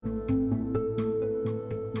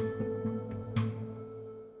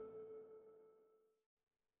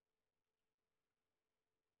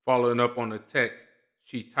Following up on the text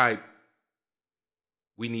she typed,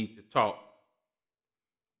 "We need to talk."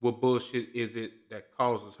 What bullshit is it that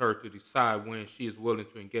causes her to decide when she is willing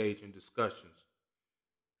to engage in discussions?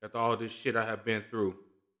 After all this shit I have been through,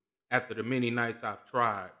 after the many nights I've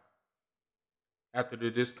tried, after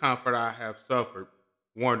the discomfort I have suffered,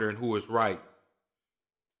 wondering who is right,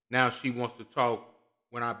 now she wants to talk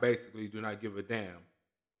when I basically do not give a damn.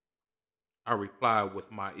 I reply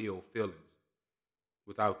with my ill feelings,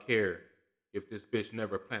 without care if this bitch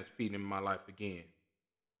never plants feet in my life again.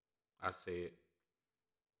 I said,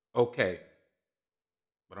 "Okay,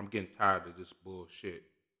 but I'm getting tired of this bullshit."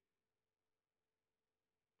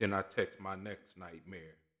 Then I text my next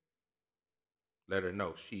nightmare. Let her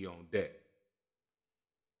know she on deck.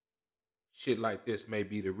 Shit like this may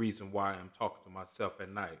be the reason why I'm talking to myself at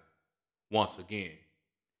night. Once again,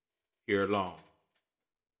 here alone.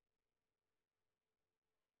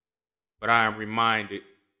 But I am reminded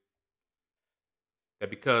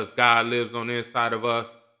that because God lives on the inside of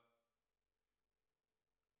us,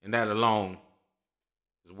 and that alone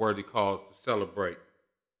is worthy cause to celebrate.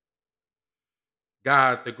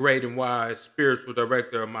 God, the great and wise spiritual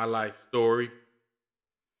director of my life story,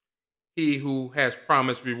 he who has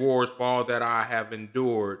promised rewards for all that I have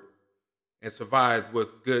endured and survived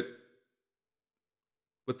with the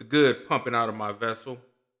good pumping out of my vessel.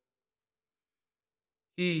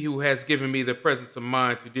 He who has given me the presence of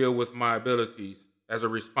mind to deal with my abilities as a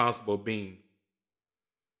responsible being.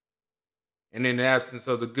 And in the absence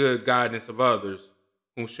of the good guidance of others,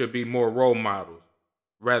 whom should be more role models,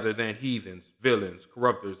 rather than heathens, villains,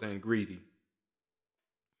 corruptors, and greedy.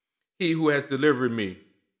 He who has delivered me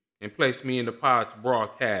and placed me in the pod to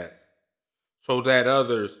broadcast, so that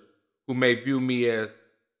others who may view me as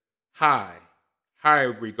high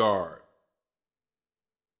regard,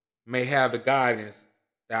 may have the guidance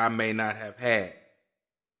that I may not have had.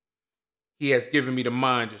 He has given me the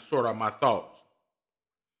mind to sort out my thoughts.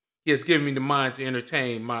 He has given me the mind to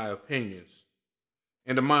entertain my opinions,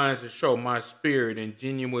 and the mind to show my spirit in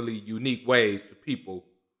genuinely unique ways to people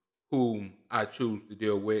whom I choose to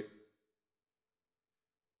deal with.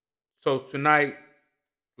 So tonight,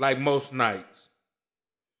 like most nights,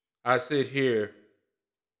 I sit here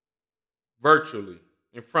virtually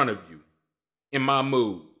in front of you, in my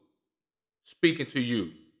mood, speaking to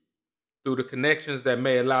you through the connections that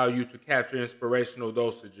may allow you to capture inspirational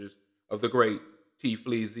dosages of the great T.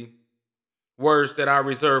 Fleazy, words that I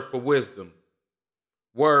reserve for wisdom,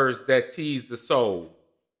 words that tease the soul,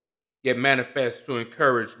 yet manifest to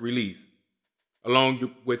encourage release,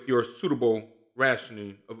 along with your suitable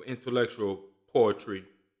rationing of intellectual poetry.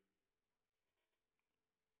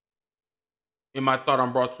 In my thought,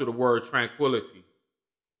 I'm brought to the word tranquility,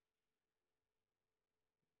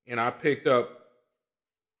 and I picked up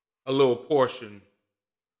a little portion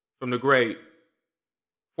from the great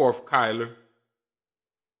Fourth Kyler.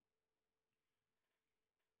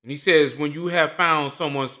 And he says, when you have found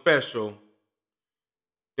someone special,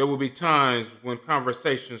 there will be times when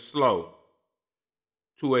conversations slow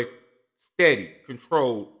to a steady,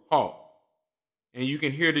 controlled halt. And you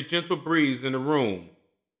can hear the gentle breeze in the room,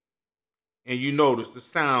 and you notice the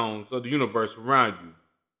sounds of the universe around you.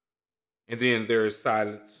 And then there is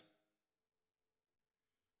silence.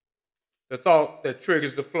 The thought that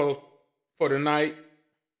triggers the flow for the night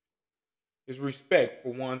is respect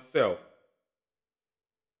for oneself.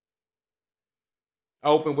 I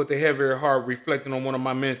open with a heavier heart, reflecting on one of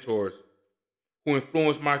my mentors who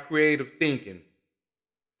influenced my creative thinking.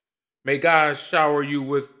 May God shower you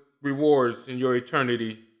with rewards in your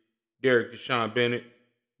eternity, Derek Deshaun Bennett.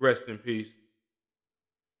 Rest in peace.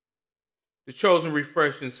 The chosen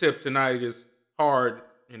refreshing sip tonight is hard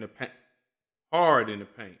in the paint. Hard in the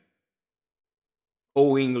paint.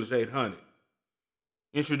 Old English 800.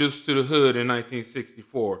 Introduced to the hood in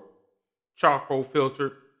 1964. Charcoal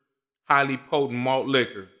filtered, highly potent malt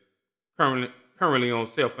liquor, currently on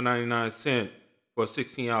sale for 99 cents for a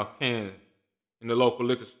 16-ounce can in the local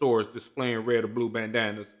liquor stores, displaying red or blue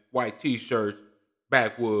bandanas, white t-shirts,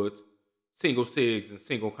 backwoods, single cigs, and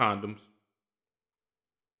single condoms.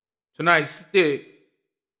 Tonight's stick,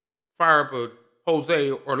 fired by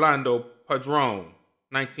Jose Orlando Padron,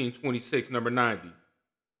 1926, number 90.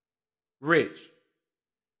 Rich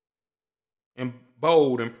and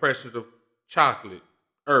bold impressions of chocolate,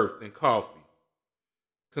 earth, and coffee.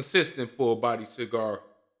 Consistent full-body cigar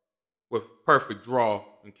with perfect draw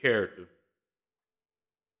and character.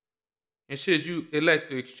 And should you elect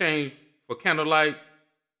to exchange for candlelight,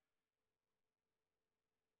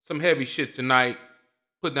 some heavy shit tonight,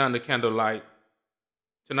 put down the candlelight.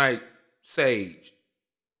 Tonight, sage.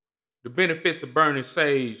 The benefits of burning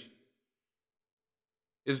sage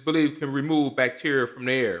It's believed can remove bacteria from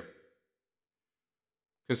the air.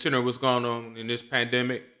 Considering what's going on in this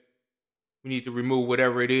pandemic, we need to remove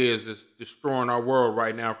whatever it is that's destroying our world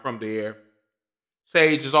right now from the air.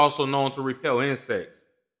 Sage is also known to repel insects.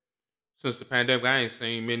 Since the pandemic, I ain't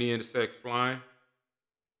seen many insects flying.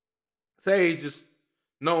 Sage is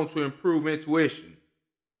known to improve intuition,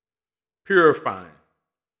 purifying,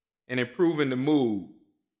 and improving the mood,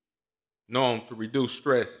 known to reduce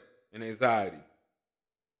stress and anxiety.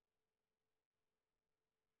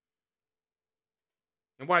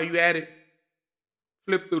 And while you at it,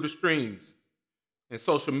 flip through the streams and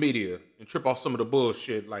social media and trip off some of the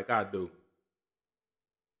bullshit like I do.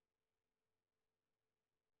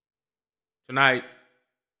 Tonight,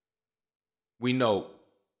 we know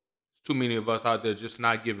there's too many of us out there just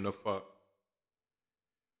not giving a fuck.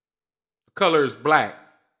 The color is black,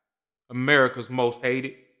 America's most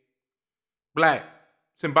hated. Black,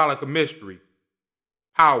 symbolic of mystery,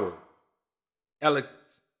 power,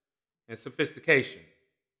 elegance, and sophistication.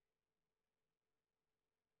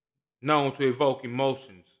 Known to evoke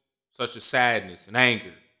emotions such as sadness and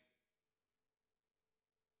anger.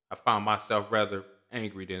 I found myself rather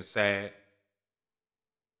angry than sad.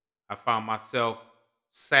 I found myself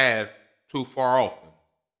sad too far often.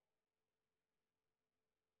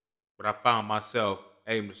 But I found myself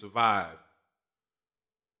able to survive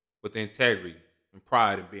with integrity and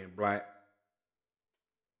pride in being black.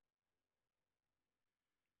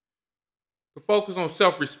 To focus on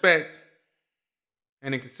self-respect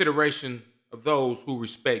and in consideration of those who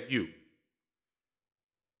respect you.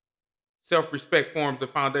 Self-respect forms the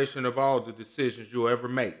foundation of all the decisions you'll ever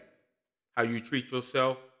make. How you treat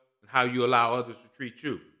yourself and how you allow others to treat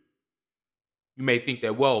you. You may think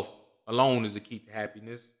that wealth alone is the key to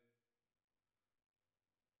happiness.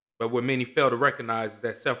 But what many fail to recognize is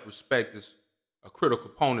that self-respect is a critical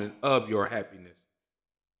component of your happiness.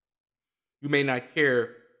 You may not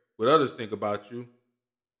care what others think about you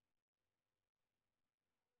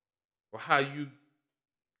or how you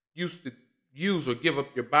used to use or give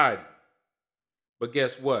up your body. But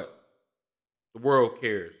guess what? The world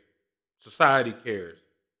cares. Society cares.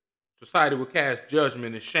 Society will cast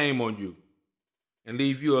judgment and shame on you and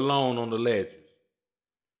leave you alone on the ledges.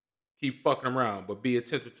 Keep fucking around, but be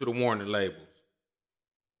attentive to the warning labels.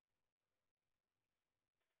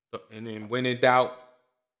 And then when in doubt,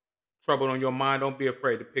 trouble on your mind, don't be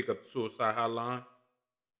afraid to pick up the suicide hotline.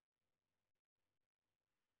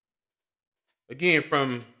 Again,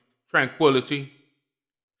 from Tranquility,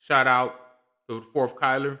 shout out to the fourth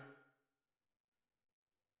Kyler.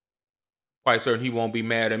 Quite certain he won't be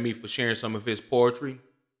mad at me for sharing some of his poetry.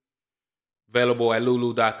 Available at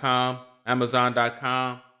lulu.com,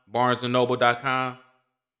 amazon.com, barnesandnoble.com,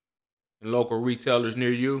 and local retailers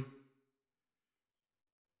near you.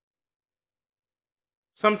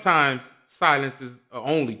 Sometimes silence is the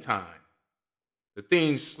only time. The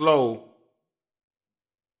thing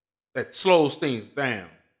that slows things down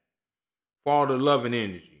for all the love and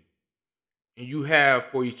energy and you have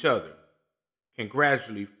for each other can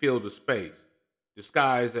gradually fill the space,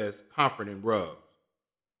 disguised as comfort and rubs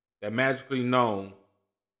that magically known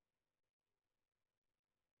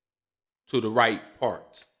to the right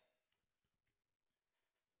parts.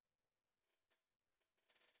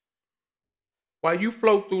 While you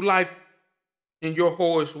float through life in your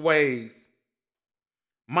whorish ways,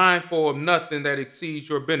 mindful of nothing that exceeds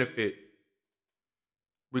your benefit,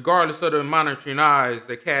 regardless of the monitoring eyes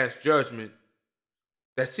that cast judgment,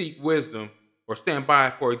 that seek wisdom, or stand by,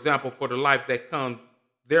 for example, for the life that comes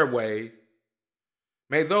their ways,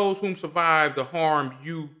 may those whom survive the harm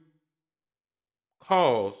you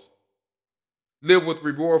cause live with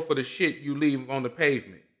reward for the shit you leave on the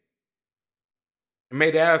pavement. And may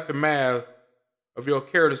the aftermath of your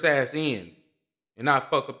careless ass end and not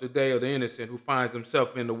fuck up the day of the innocent who finds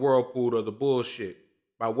himself in the whirlpool of the bullshit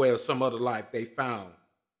by way of some other life they found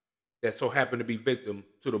that so happened to be victim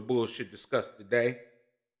to the bullshit discussed today.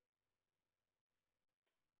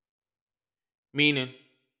 Meaning,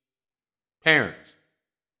 parents,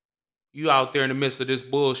 you out there in the midst of this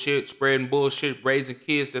bullshit, spreading bullshit, raising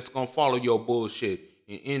kids that's gonna follow your bullshit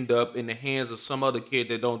and end up in the hands of some other kid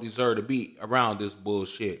that don't deserve to be around this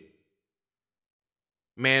bullshit.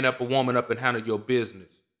 Man up or woman up and handle your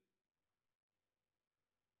business.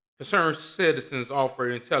 Concerned citizens offer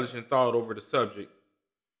intelligent thought over the subject.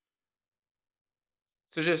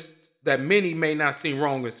 Suggests that many may not seem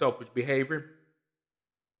wrong in selfish behavior,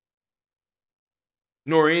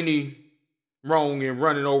 nor any wrong in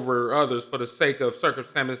running over others for the sake of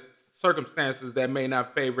circumstances that may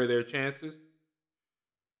not favor their chances.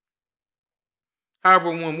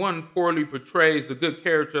 However, when one poorly portrays the good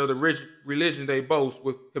character of the religion they boast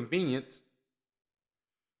with convenience,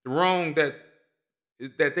 the wrong that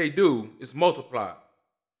they do is multiplied,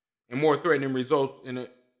 and more threatening results in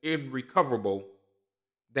irrecoverable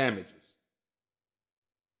damages.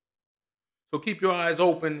 So keep your eyes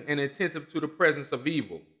open and attentive to the presence of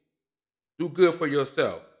evil. Do good for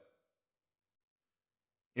yourself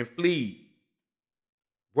and flee,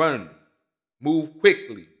 run, move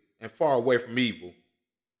quickly and far away from evil.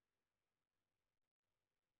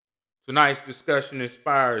 Tonight's discussion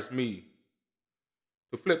inspires me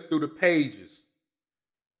to flip through the pages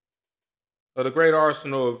of the great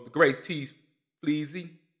arsenal of the great T. Fleasy,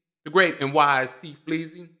 the great and wise T.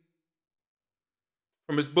 Fleasy,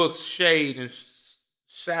 from his books Shade and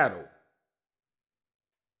Shadow.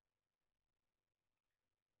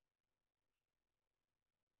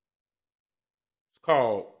 It's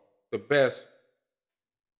called The Best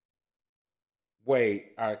Way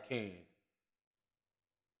I Can.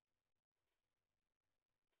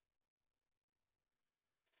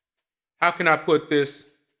 How can I put this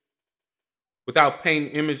without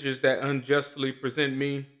painting images that unjustly present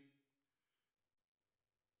me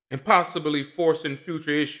and possibly forcing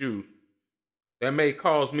future issues that may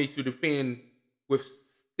cause me to defend with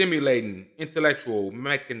stimulating intellectual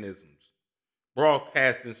mechanisms,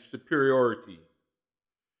 broadcasting superiority,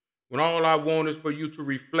 when all I want is for you to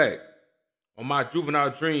reflect on my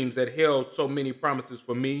juvenile dreams that held so many promises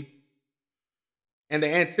for me and the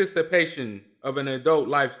anticipation of an adult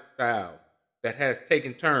lifestyle that has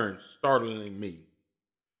taken turns startling me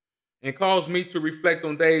and caused me to reflect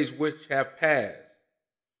on days which have passed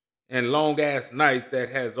and long-ass nights that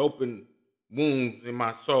has opened wounds in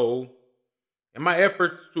my soul and my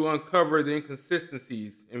efforts to uncover the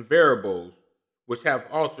inconsistencies and variables which have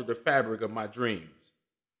altered the fabric of my dreams,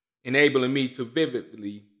 enabling me to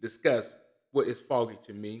vividly discuss what is foggy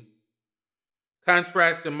to me,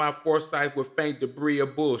 contrasting my foresight with faint debris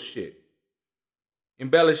of bullshit,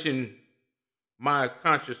 embellishing my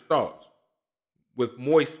conscious thoughts with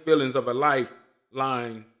moist feelings of a life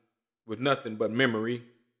lying with nothing but memory,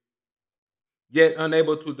 yet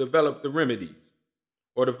unable to develop the remedies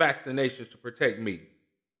or the vaccinations to protect me.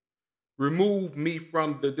 Remove me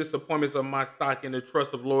from the disappointments of my stock in the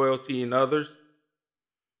trust of loyalty in others,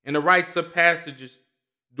 and the rites of passages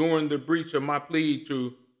during the breach of my plea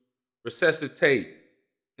to resuscitate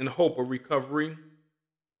in the hope of recovery.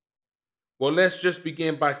 Well, let's just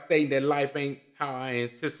begin by stating that life ain't how I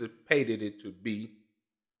anticipated it to be,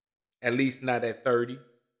 at least not at 30,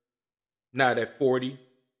 not at 40,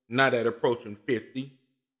 not at approaching 50.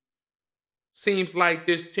 Seems like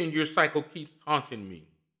this 10-year cycle keeps haunting me,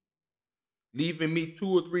 leaving me 2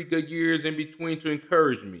 or 3 good years in between to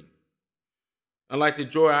encourage me. Unlike the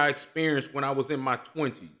joy I experienced when I was in my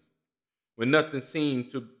 20s, when nothing seemed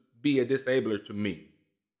to be a disabler to me.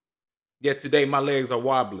 Yet today my legs are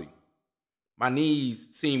wobbly. My knees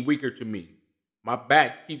seem weaker to me. My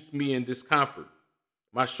back keeps me in discomfort.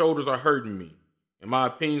 My shoulders are hurting me, and my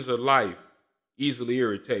opinions of life easily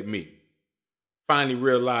irritate me. Finally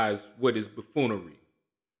realize what is buffoonery.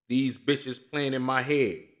 These bitches playing in my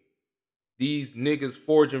head. These niggas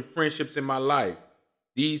forging friendships in my life.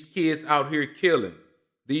 These kids out here killing.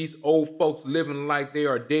 These old folks living like they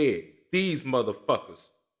are dead. These motherfuckers.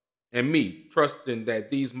 And me trusting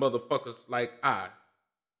that these motherfuckers like I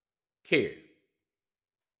care.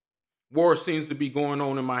 War seems to be going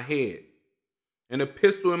on in my head. And a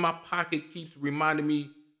pistol in my pocket keeps reminding me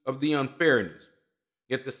of the unfairness.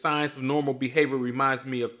 Yet the science of normal behavior reminds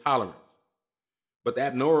me of tolerance. But the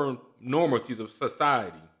abnormalities of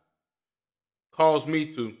society cause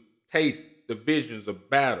me to taste the visions of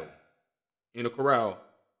battle in a corral,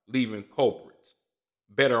 leaving culprits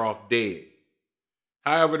better off dead.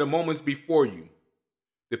 However, the moments before you,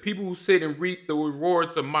 the people who sit and reap the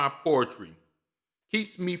rewards of my poetry,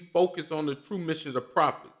 keeps me focused on the true missions of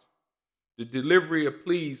prophets, the delivery of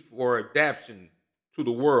pleas for adaptation to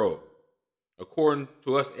the world, according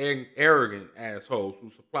to us arrogant assholes who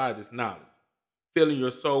supply this knowledge, filling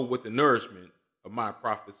your soul with the nourishment of my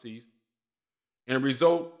prophecies, and a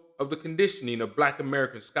result of the conditioning of Black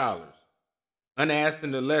American scholars, unasked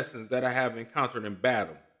in the lessons that I have encountered in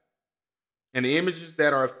battle, and the images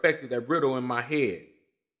that are affected that riddle in my head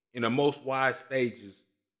in the most wise stages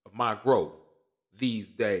of my growth these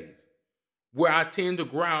days, where I tend to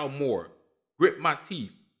growl more, grit my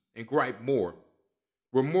teeth, and gripe more,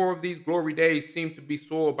 where more of these glory days seem to be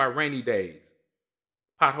soiled by rainy days,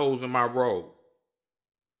 potholes in my road,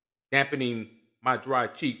 dampening my dry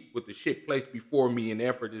cheek with the shit placed before me in the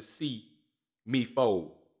effort to see me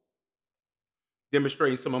fold,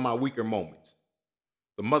 demonstrating some of my weaker moments,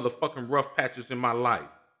 the motherfucking rough patches in my life.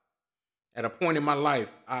 At a point in my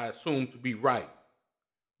life, I assumed to be right.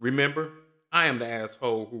 Remember, I am the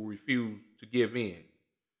asshole who refused to give in.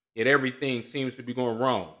 Yet everything seems to be going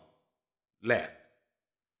wrong. Left.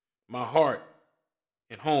 My heart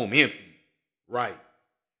and home empty. Right.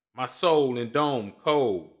 My soul and dome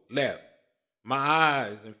cold. Left. My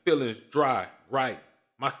eyes and feelings dry. Right.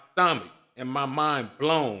 My stomach and my mind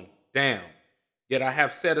blown down. Yet I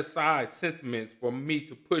have set aside sentiments for me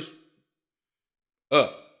to push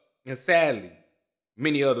up. And sadly,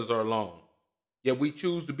 many others are alone. Yet we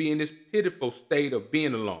choose to be in this pitiful state of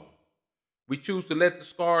being alone. We choose to let the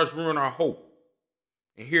scars ruin our hope.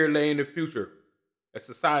 And here lay in the future a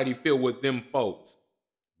society filled with them folks,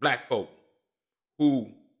 black folks,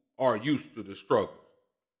 who are used to the struggles,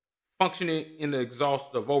 functioning in the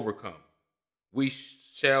exhaust of overcome. We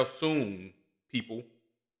shall soon, people,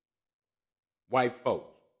 white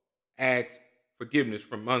folks, ask forgiveness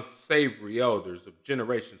from unsavory elders of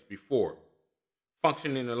generations before,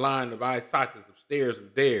 function in the line of eye sockets of stares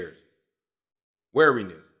of theirs,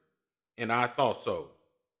 wariness, and I thought so.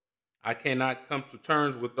 I cannot come to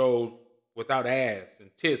terms with those without ass and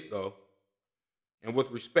tits, though, and with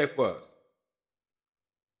respect for us,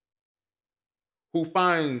 who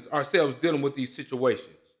finds ourselves dealing with these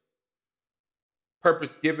situations.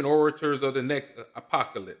 Purpose-given orators of the next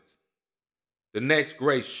apocalypse, the next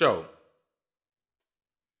great show.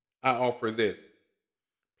 I offer this.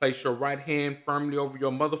 Place your right hand firmly over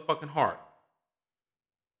your motherfucking heart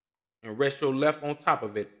and rest your left on top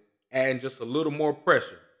of it, adding just a little more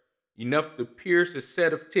pressure, enough to pierce a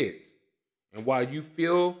set of tits. And while you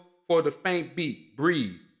feel for the faint beat,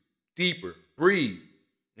 breathe deeper, breathe,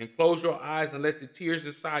 and close your eyes and let the tears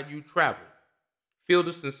inside you travel. Feel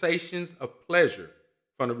the sensations of pleasure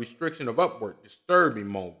from the restriction of upward, disturbing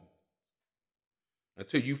moments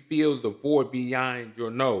until you feel the void behind your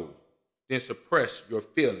nose. Then suppress your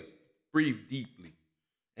feelings. Breathe deeply.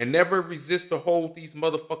 And never resist to hold these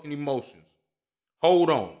motherfucking emotions. Hold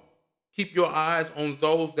on. Keep your eyes on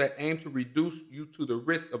those that aim to reduce you to the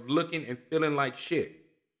risk of looking and feeling like shit.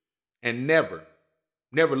 And never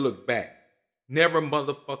look back. Never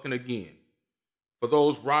motherfucking again. For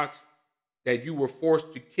those rocks that you were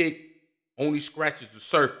forced to kick only scratches the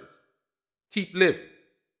surface. Keep living.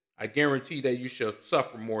 I guarantee that you shall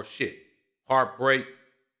suffer more shit. Heartbreak,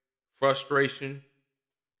 frustration,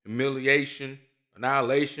 humiliation,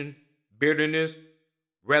 annihilation, bitterness,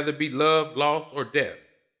 whether be love, loss, or death.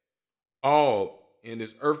 All in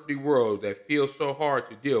this earthly world that feels so hard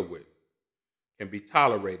to deal with can be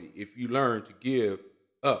tolerated if you learn to give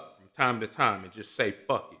up from time to time and just say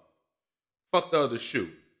fuck it. Fuck the other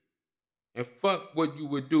shoe. And fuck what you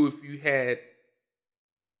would do if you had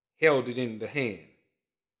held it in the hand.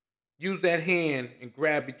 Use that hand and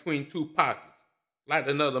grab between two pockets, light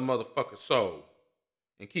another motherfucker's soul,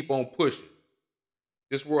 and keep on pushing.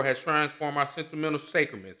 This world has transformed our sentimental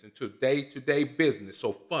sacraments into day-to-day business,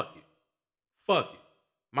 so fuck it. Fuck it.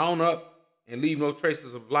 Mount up and leave no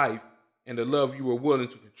traces of life and the love you were willing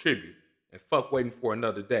to contribute, and fuck waiting for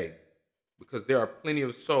another day. Because there are plenty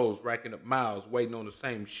of souls racking up miles waiting on the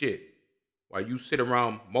same shit while you sit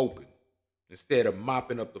around moping instead of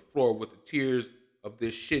mopping up the floor with the tears of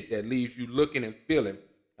this shit that leaves you looking and feeling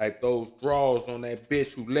like those draws on that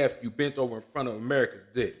bitch who left you bent over in front of America's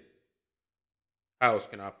dick. How else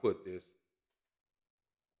can I put this?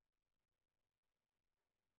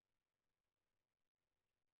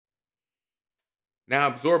 Now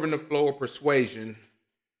absorbing the flow of persuasion,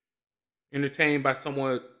 entertained by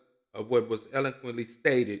somewhat of what was eloquently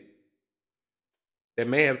stated that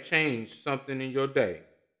may have changed something in your day.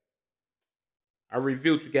 I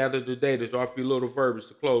review to gather the data to offer you little verbiage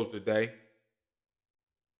to close the day.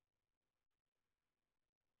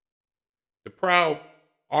 The proud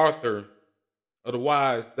author of the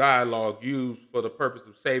wise dialogue used for the purpose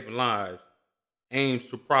of saving lives aims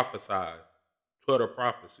to prophesize, to utter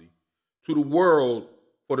prophecy, to the world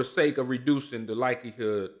for the sake of reducing the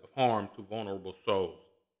likelihood of harm to vulnerable souls,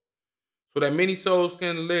 so that many souls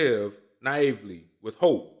can live naively with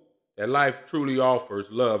hope that life truly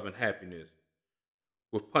offers love and happiness,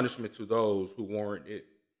 with punishment to those who warrant it.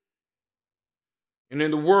 And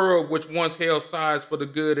in the world which once held sides for the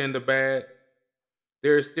good and the bad,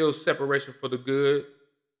 there is still separation for the good,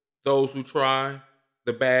 those who try,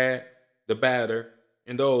 the bad, the badder,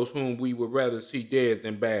 and those whom we would rather see dead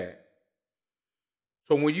than bad.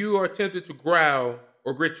 So when you are tempted to growl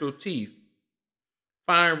or grit your teeth,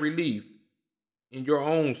 find relief in your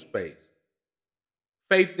own space,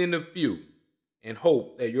 faith in the few, and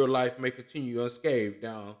hope that your life may continue unscathed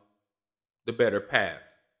down the better path.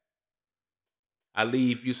 I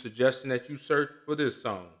leave you suggesting that you search for this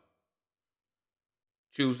song,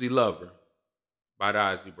 Choosy Lover by the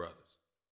Isley Brothers.